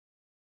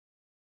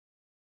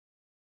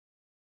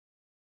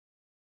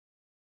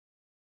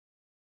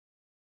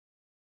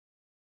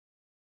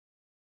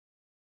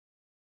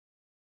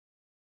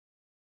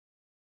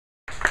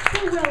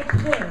Very well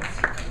put.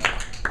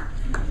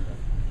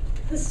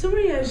 The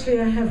story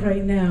actually I have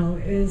right now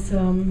is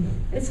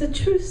it's a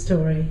true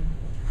story.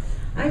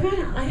 I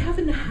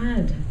haven't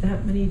had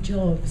that many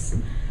jobs,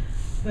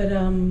 but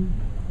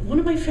one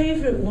of my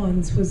favourite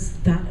ones was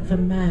that of a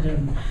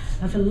madam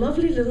of a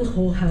lovely little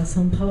whorehouse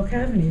on Park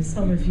Avenue.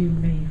 Some of you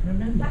may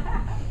remember.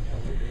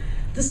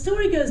 The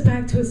story goes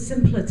back to a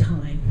simpler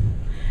time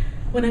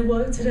when I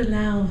worked at a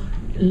now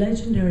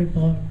legendary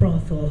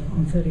brothel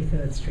on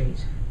 33rd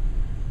Street.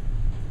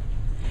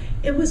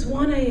 It was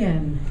 1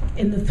 a.m.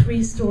 in the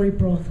 3-story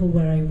brothel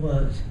where I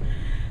worked.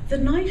 The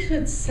night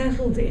had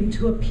settled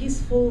into a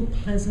peaceful,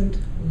 pleasant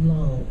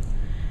lull.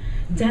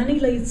 Danny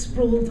lay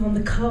sprawled on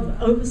the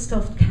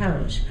overstuffed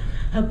couch,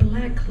 her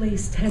black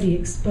lace teddy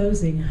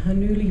exposing her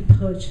newly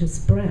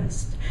purchased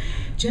breast.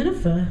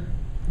 Jennifer,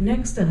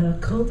 next to her,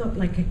 curled up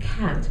like a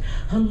cat,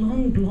 her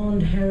long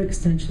blonde hair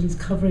extensions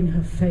covering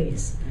her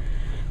face.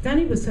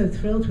 Danny was so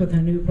thrilled with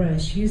her new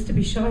breast, she used to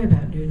be shy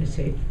about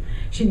nudity.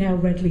 She now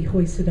readily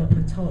hoisted up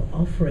her top,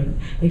 offering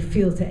a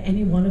feel to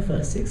any one of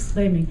us,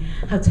 exclaiming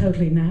how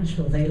totally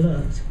natural they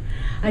looked.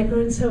 I'd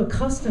grown so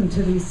accustomed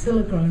to these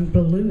silicone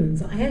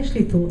balloons, I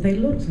actually thought they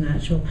looked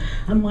natural,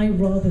 and my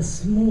rather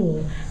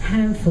small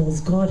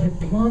handfuls God had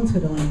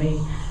planted on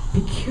me,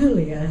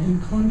 peculiar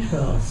in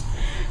contrast.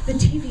 The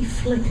TV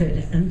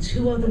flickered, and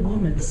 2 other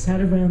women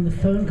sat around the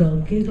phone girl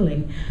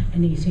giggling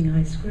and eating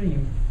ice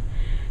cream.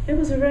 It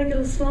was a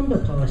regular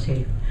slumber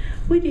party.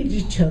 We did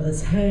each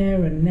other's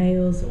hair and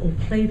nails or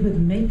played with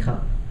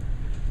makeup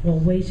while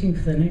waiting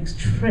for the next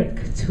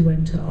trick to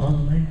enter our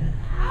lair.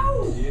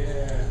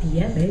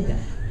 Yeah, baby.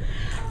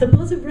 The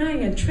buzzer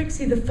rang and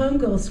Trixie, the phone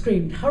girl,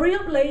 screamed, "Hurry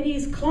up,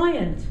 ladies,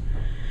 client!"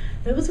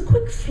 There was a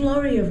quick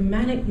flurry of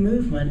manic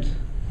movement.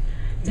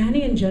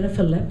 Danny and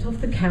Jennifer leapt off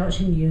the couch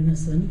in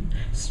unison,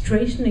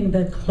 straightening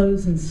their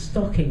clothes and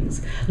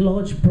stockings.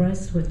 Large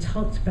breasts were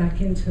tucked back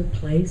into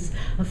place,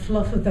 a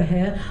fluff of the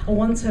hair, a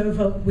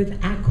once-over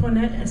with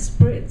Aquanet, a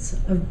spritz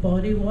of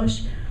body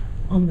wash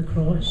on the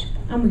crotch,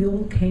 and we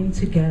all came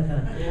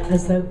together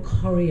as though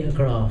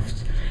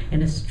choreographed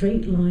in a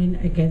straight line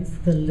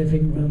against the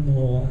living room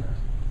wall.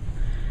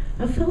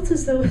 I felt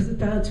as though I was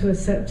about to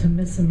accept a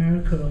Miss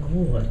America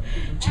award.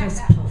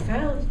 Chest puff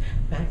out,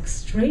 back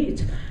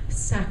straight,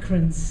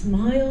 saccharine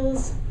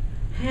smiles,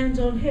 hand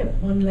on hip,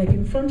 one leg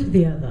in front of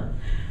the other,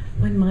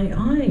 when my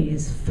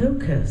eyes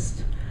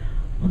focused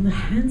on the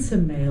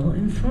handsome male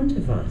in front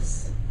of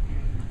us.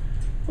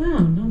 Wow,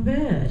 not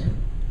bad.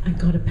 I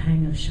got a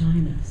pang of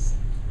shyness.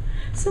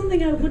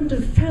 Something I wouldn't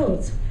have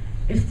felt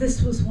if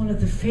this was one of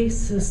the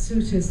faceless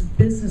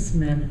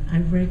businessmen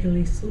I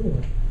regularly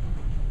saw.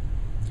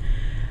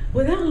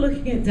 Without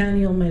looking at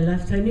Danny on my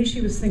left, I knew she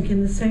was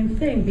thinking the same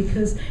thing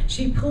because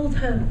she pulled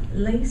her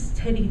lace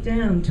teddy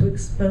down to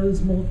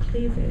expose more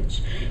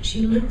cleavage.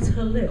 She licked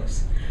her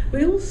lips.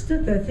 We all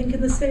stood there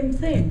thinking the same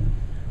thing.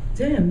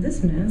 Damn,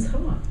 this man's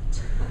hot.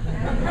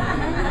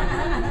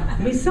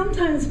 We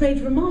sometimes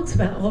made remarks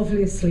about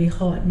obviously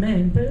hot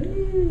men, but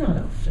not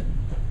often.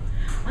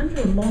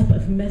 Under a mop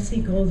of messy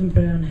golden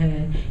brown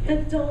hair, he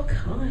had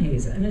dark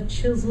eyes and a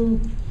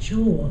chiseled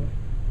jaw.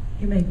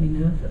 He made me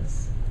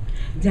nervous.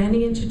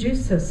 Danny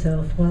introduced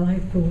herself while I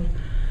thought,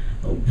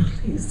 oh,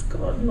 please,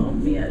 God, not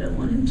me. I don't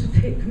want him to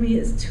pick me.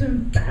 It's too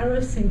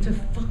embarrassing to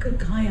fuck a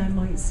guy I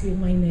might see in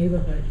my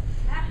neighborhood.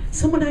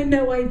 Someone I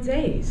know I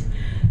date.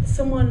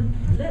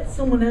 Let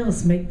someone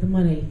else make the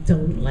money.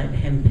 Don't let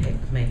him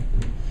pick me.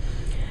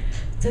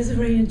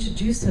 Desiree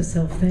introduced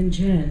herself, then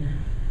Jen.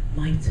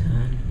 My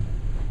turn.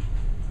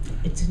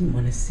 I didn't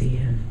want to see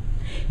him.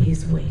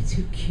 He's way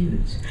too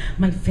cute.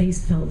 My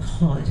face felt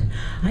hot.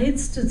 I had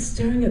stood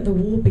staring at the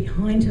wall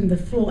behind him, the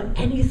floor,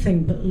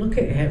 anything but look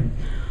at him.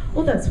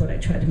 Well, that's what I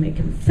tried to make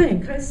him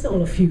think. I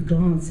stole a few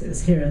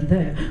glances here and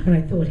there when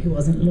I thought he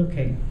wasn't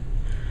looking.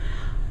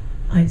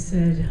 I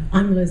said,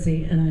 "I'm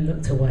Lizzie," and I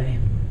looked away.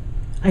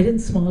 I didn't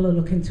smile or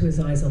look into his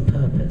eyes on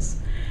purpose.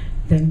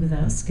 Then,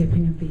 without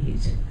skipping a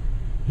beat,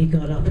 he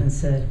got up and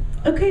said,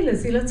 "Okay,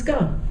 Lizzie, let's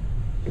go."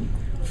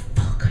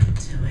 Fuck, I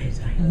knew it.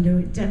 I knew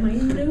it. Damn, I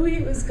knew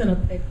he was gonna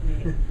pick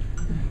me.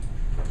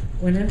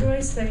 Whenever I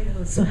say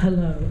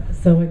hello, as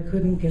though I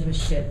couldn't give a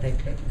shit, they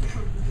pick me.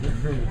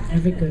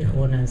 Every good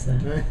whore knows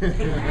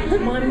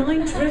that. My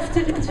mind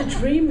drifted into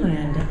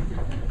dreamland.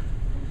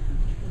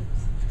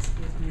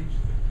 Excuse me.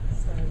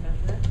 Sorry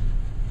about that.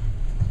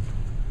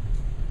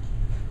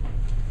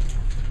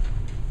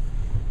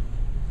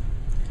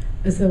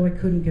 As though I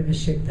couldn't give a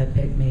shit, they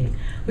picked me.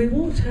 We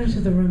walked out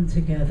of the room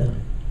together.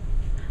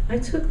 I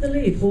took the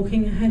lead,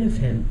 walking ahead of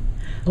him,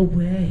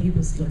 aware he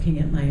was looking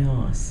at my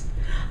arse.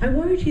 I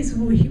worried he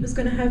was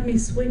going to have me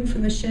swing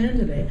from the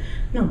chandelier.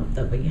 Not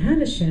that we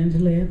had a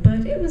chandelier,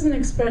 but it was an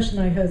expression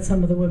I heard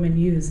some of the women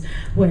use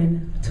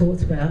when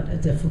talked about a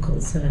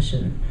difficult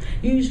session.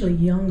 Usually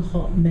young,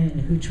 hot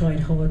men who tried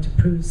hard to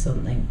prove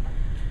something.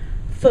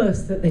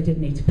 First, that they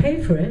didn't need to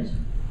pay for it.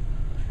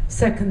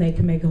 Second, they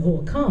can make a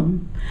whore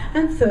come.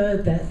 And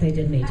third, that they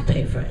didn't need to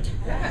pay for it.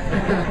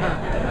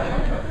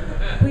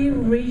 We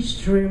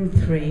reached room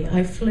 3.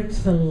 I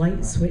flicked the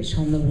light switch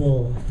on the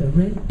wall. The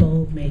red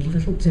bulb made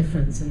little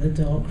difference in the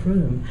dark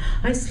room.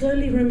 I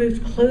slowly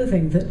removed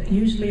clothing that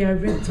usually I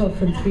ripped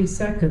off in 3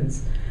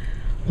 seconds.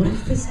 What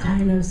if this guy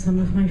knows some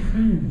of my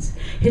friends?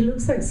 He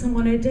looks like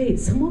someone I date,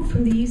 someone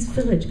from the East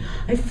Village.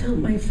 I felt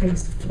my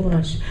face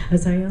flush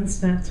as I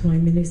unsnapped my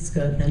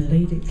miniskirt, then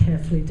laid it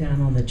carefully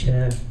down on the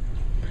chair.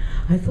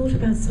 I thought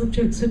about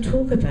subjects to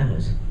talk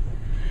about.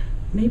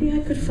 Maybe I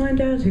could find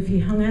out if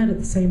he hung out at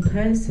the same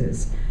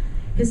places.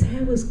 His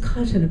hair was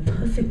cut in a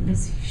perfect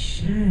messy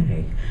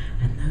shag,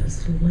 and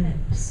those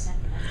lips.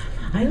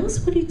 I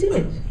asked what he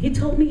did. He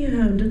told me he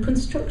owned a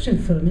construction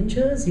firm in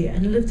Jersey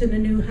and lived in a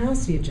new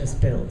house he had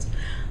just built.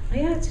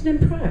 I acted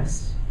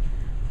impressed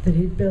that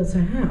he'd built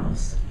a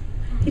house.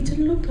 He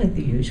didn't look like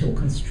the usual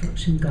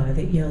construction guy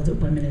that yelled at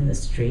women in the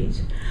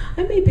street.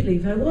 I may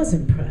believe I was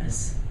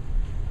impressed,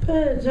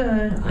 but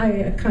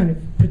I kind of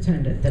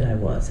pretended that I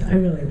was. I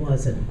really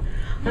wasn't.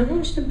 I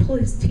watched him pull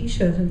his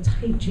t-shirt and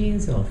tight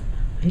jeans off.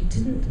 I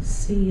didn't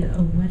see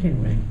a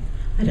wedding ring.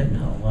 I don't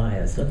know why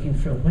I was looking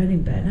for a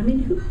wedding band. I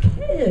mean, who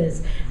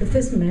cares if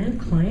this man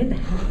client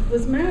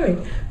was married?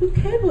 Who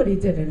cared what he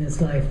did in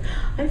his life?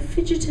 I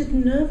fidgeted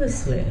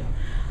nervously.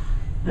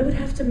 I would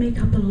have to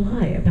make up a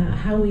lie about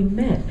how we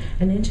met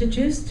and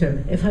introduced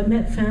him if I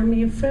met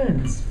family and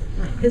friends.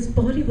 His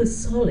body was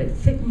solid,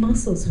 thick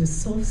muscles with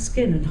soft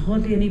skin and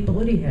hardly any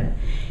body hair.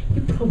 He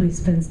probably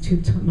spends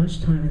too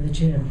much time in the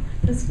gym.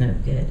 That's no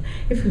good.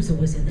 If he was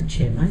always in the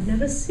gym, I'd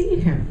never see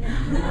him.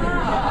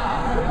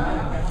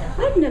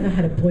 I'd never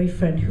had a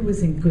boyfriend who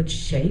was in good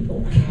shape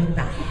or cared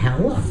about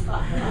health.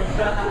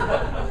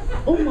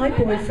 All my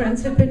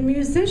boyfriends have been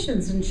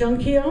musicians and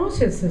junkie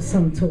artists of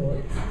some sort.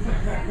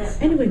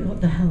 Anyway,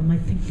 what the hell am I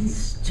thinking?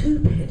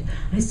 Stupid.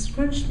 I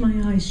scrunched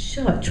my eyes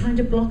shut, trying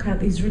to block out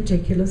these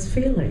ridiculous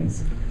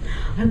feelings.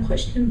 I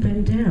watched him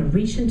bend down,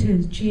 reach into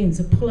his jeans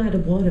and pull out a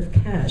wad of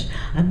cash,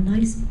 a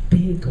nice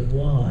big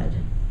wad.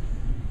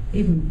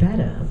 Even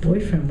better, a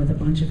boyfriend with a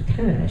bunch of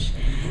cash.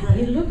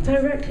 He looked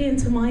directly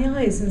into my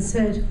eyes and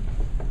said,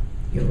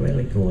 "You're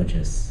really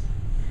gorgeous.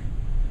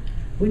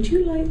 Would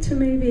you like to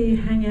maybe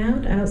hang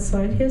out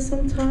outside here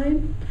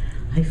sometime?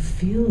 I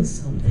feel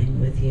something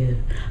with you.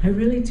 I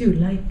really do.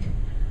 Like,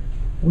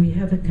 we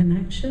have a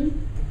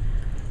connection?"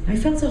 I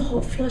felt a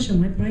hot flush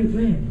and went bright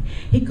red.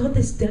 He got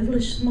this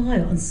devilish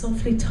smile and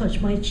softly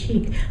touched my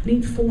cheek,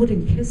 leaned forward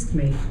and kissed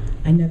me.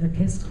 I never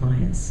kissed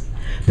clients.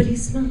 But he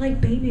smelled like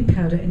baby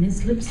powder and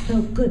his lips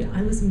felt good.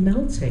 I was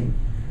melting.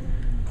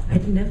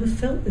 I'd never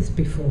felt this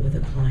before with a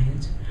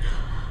client.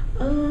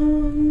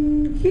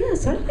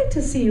 Yes, I'd like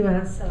to see you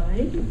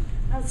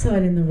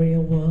outside in the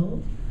real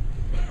world."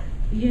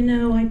 "You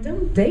know, I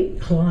don't date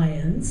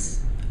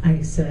clients,"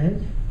 I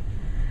said.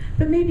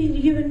 "But maybe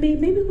you and me,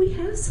 maybe we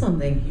have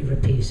something," he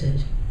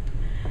repeated.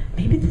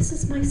 "Maybe this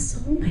is my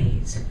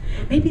soulmate.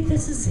 Maybe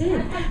this is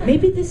it.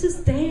 Maybe this is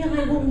the day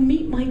I will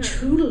meet my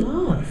true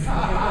love."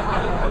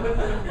 I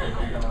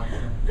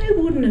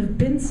wouldn't have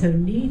been so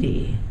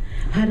needy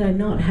had I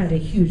not had a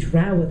huge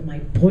row with my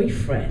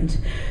boyfriend,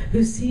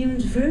 who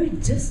seemed very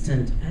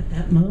distant at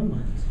that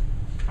moment.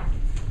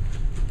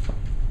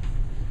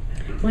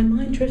 My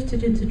mind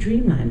drifted into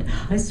dreamland.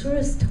 I saw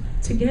us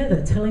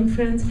together, telling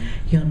friends,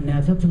 "You'll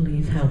never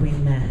believe how we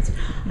met."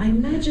 I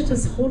imagined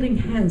us holding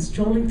hands,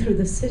 strolling through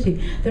the city,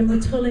 then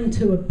returning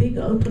to a big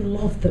open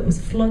loft that was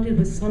flooded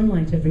with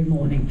sunlight every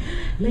morning.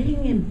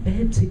 Laying in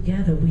bed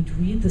together, we'd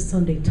read the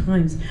Sunday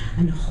Times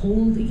and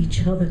hold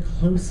each other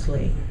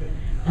closely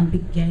and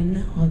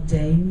begin our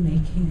day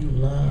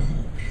making love.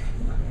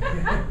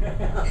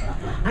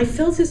 I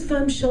felt his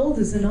firm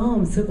shoulders and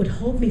arms that would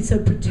hold me so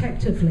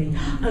protectively.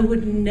 I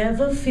would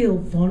never feel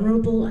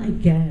vulnerable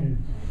again.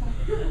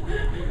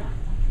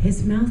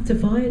 His mouth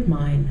divided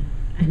mine,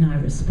 and I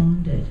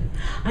responded.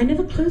 I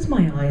never closed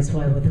my eyes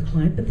while with a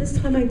client, but this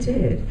time I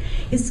did.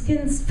 His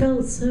skin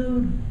felt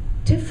so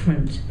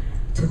different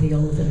to the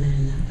older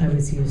men I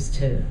was used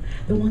to,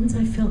 the ones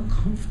I felt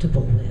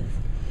comfortable with.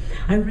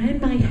 I ran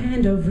my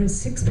hand over his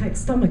six-pack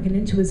stomach and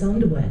into his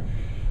underwear.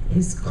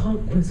 His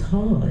cock was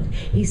hard.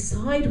 He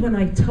sighed when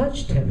I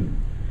touched him.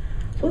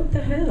 What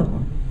the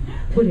hell?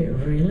 Would it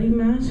really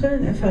matter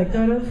if I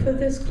got off with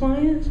this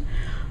client?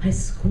 I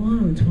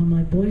squirmed while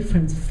my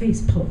boyfriend's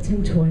face popped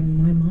into my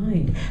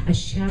mind, a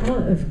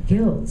shower of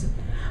guilt.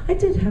 I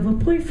did have a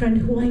boyfriend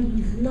who I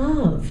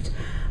loved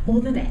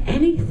more than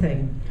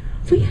anything.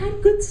 We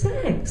had good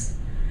sex.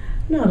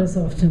 Not as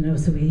often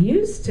as we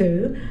used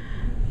to,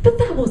 but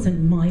that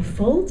wasn't my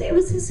fault. It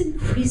was his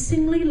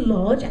increasingly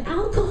large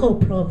alcohol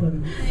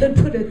problem that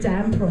put a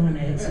damper on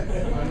it.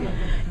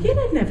 Yet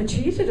I'd never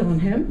cheated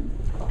on him,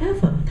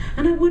 ever.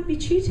 And I would be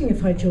cheating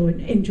if I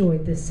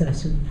enjoyed this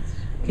session,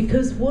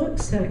 because work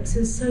sex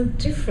is so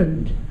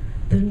different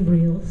than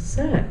real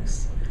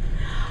sex.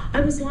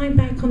 I was lying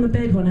back on the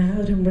bed when I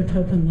heard him rip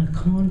open the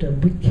condom.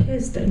 We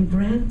kissed and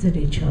grabbed at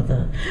each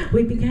other.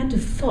 We began to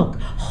fuck,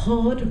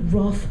 hard,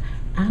 rough,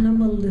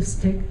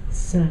 animalistic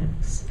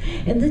sex.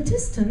 In the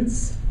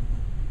distance,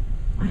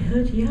 I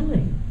heard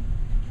yelling,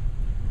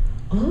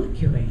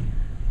 arguing.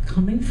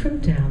 coming from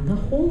down the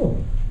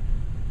hall.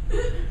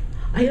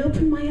 I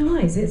opened my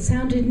eyes. It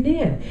sounded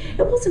near.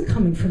 It wasn't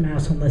coming from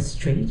out on the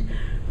street.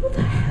 Who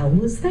the hell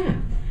was that?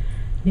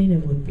 Nina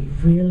would be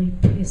really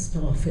pissed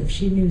off if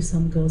she knew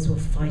some girls were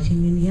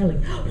fighting and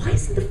yelling. Why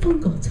isn't the phone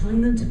girl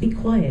telling them to be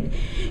quiet?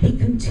 He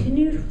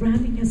continued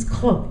ramming his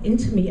cock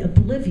into me,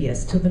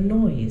 oblivious to the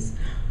noise.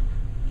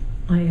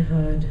 I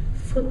heard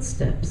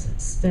footsteps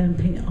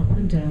stamping up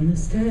and down the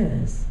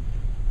stairs.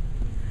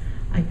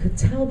 I could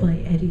tell by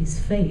Eddie's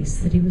face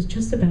that he was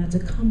just about to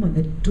come when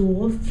the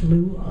door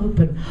flew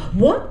open.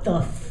 What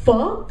the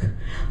fuck?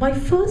 My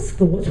first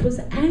thought was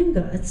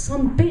anger at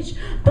some bitch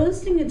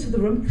bursting into the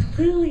room,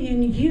 clearly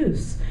in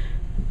use.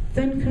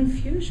 Then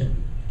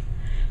confusion.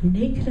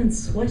 Naked and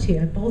sweaty,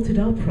 I bolted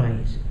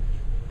upright.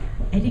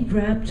 Eddie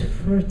grabbed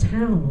for a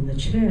towel on the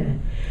chair.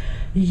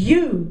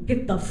 You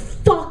get the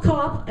fuck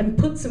up and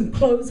put some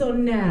clothes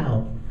on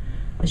now.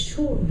 A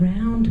short,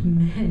 round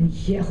man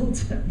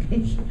yelled at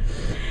me.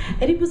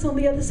 Eddie was on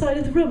the other side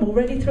of the room,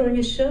 already throwing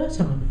his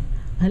shirt on.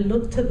 I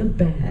looked at the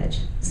badge,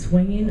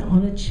 swinging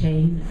on a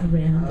chain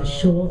around the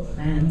short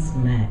man's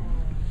neck.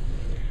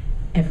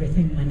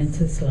 Everything went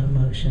into slow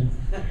motion.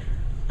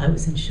 I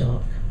was in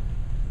shock.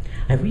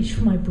 I reached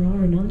for my bra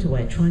and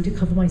underwear, trying to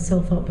cover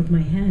myself up with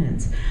my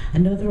hands.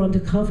 Another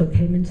undercover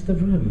came into the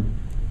room.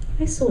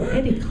 I saw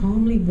Eddie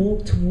calmly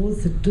walk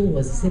towards the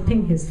door,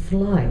 zipping his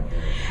fly.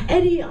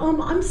 Eddie,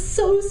 I'm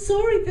so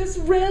sorry, this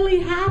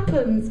rarely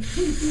happens.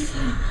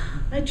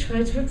 I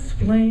tried to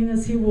explain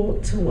as he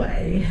walked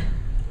away.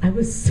 I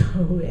was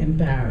so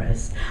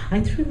embarrassed. I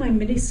threw my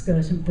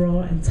miniskirt and bra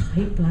and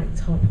tight black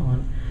top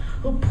on.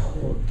 Oh,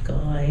 poor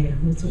guy,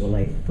 was all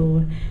I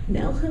thought.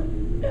 Now he'll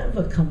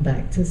never come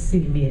back to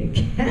see me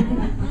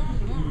again.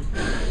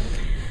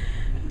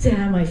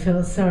 Damn, I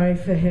felt sorry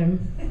for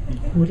him.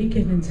 Would he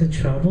get into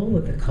trouble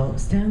with the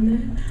cops down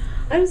there?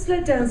 I was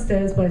led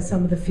downstairs by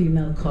some of the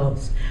female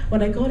cops.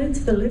 When I got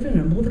into the living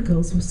room, all the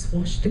girls were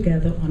swashed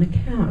together on a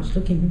couch,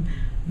 looking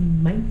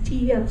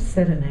mighty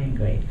upset and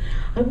angry.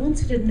 I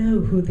wanted to know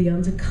who the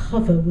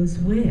undercover was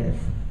with.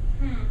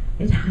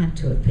 It had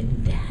to have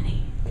been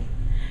Danny.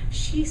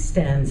 She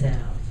stands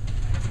out.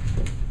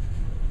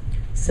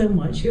 So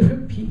much it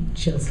would be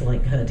just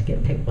like her to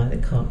get picked by the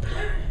cop.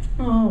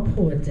 Oh,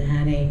 poor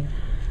Danny.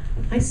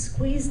 I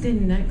squeezed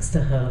in next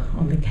to her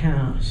on the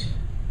couch.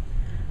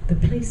 The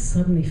place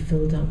suddenly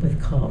filled up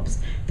with cops.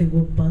 They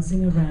were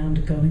buzzing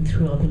around, going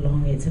through our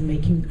belongings and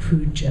making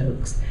crude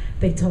jokes.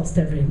 They tossed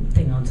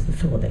everything onto the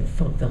floor. They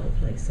fucked the whole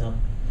place up.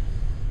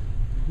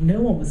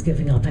 No one was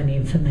giving up any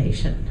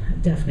information.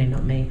 Definitely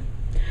not me.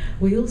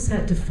 We all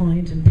sat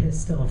defiant and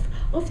pissed off.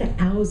 After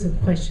hours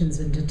of questions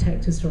and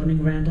detectives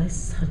running around, I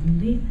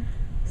suddenly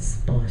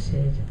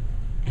spotted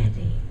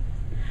Eddie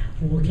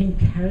walking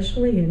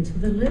casually into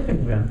the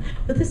living room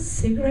with a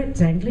cigarette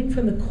dangling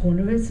from the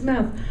corner of his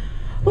mouth.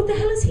 What the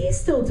hell is he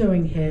still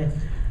doing here?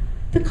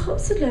 The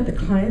cops had let the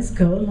clients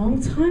go a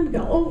long time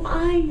ago. Oh,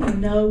 I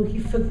know, he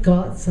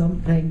forgot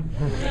something.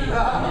 He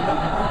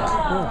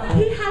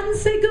hadn't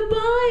said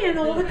goodbye and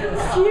all the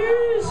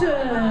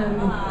confusion.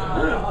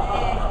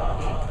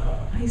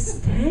 I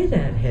stared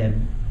at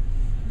him.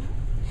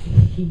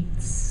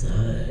 Heat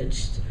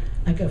surged.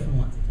 I go from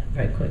one to that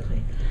very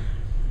quickly.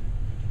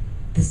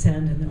 The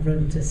sound in the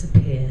room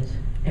disappeared.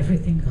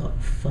 Everything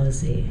got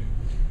fuzzy.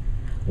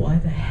 Why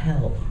the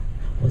hell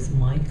was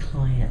my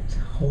client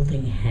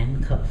holding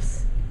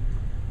handcuffs?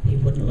 He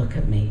wouldn't look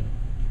at me.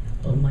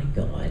 Oh my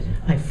God,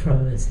 I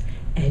froze.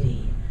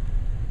 Eddie,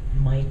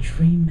 my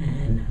dream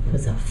man,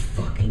 was a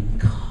fucking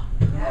cop.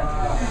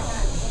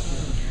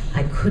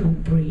 I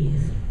couldn't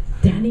breathe.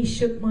 Danny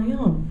shook my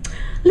arm.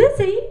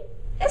 Lizzie,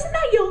 isn't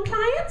that your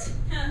client?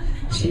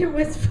 She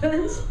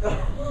whispered.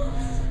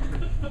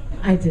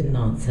 I didn't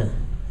answer.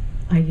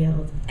 I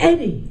yelled,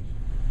 Eddie!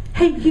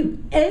 Hey,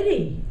 you,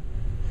 Eddie!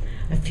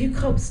 A few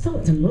cops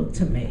stopped and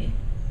looked at me.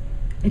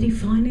 Eddie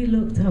finally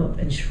looked up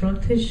and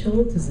shrugged his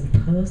shoulders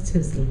and pursed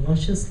his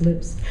luscious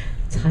lips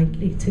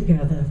tightly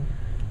together.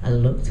 I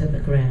looked at the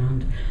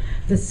ground.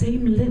 The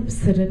same lips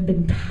that had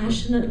been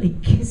passionately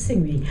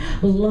kissing me,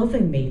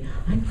 loving me.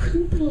 I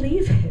couldn't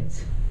believe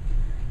it.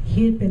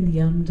 He had been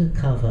the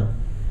undercover.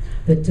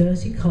 The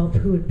dirty cop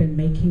who had been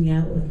making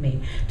out with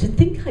me. To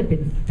think I'd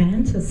been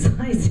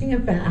fantasizing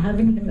about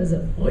having him as a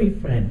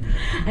boyfriend,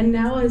 and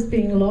now I was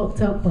being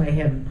locked up by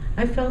him.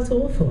 I felt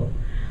awful.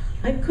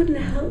 I couldn't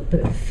help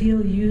but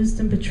feel used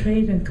and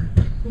betrayed and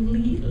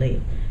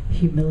completely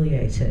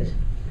humiliated.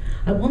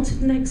 I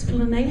wanted an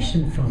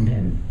explanation from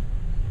him.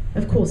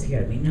 Of course he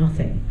owed me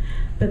nothing.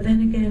 But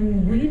then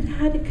again, we'd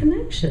had a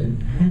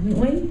connection, hadn't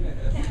we?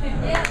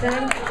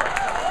 Thank you.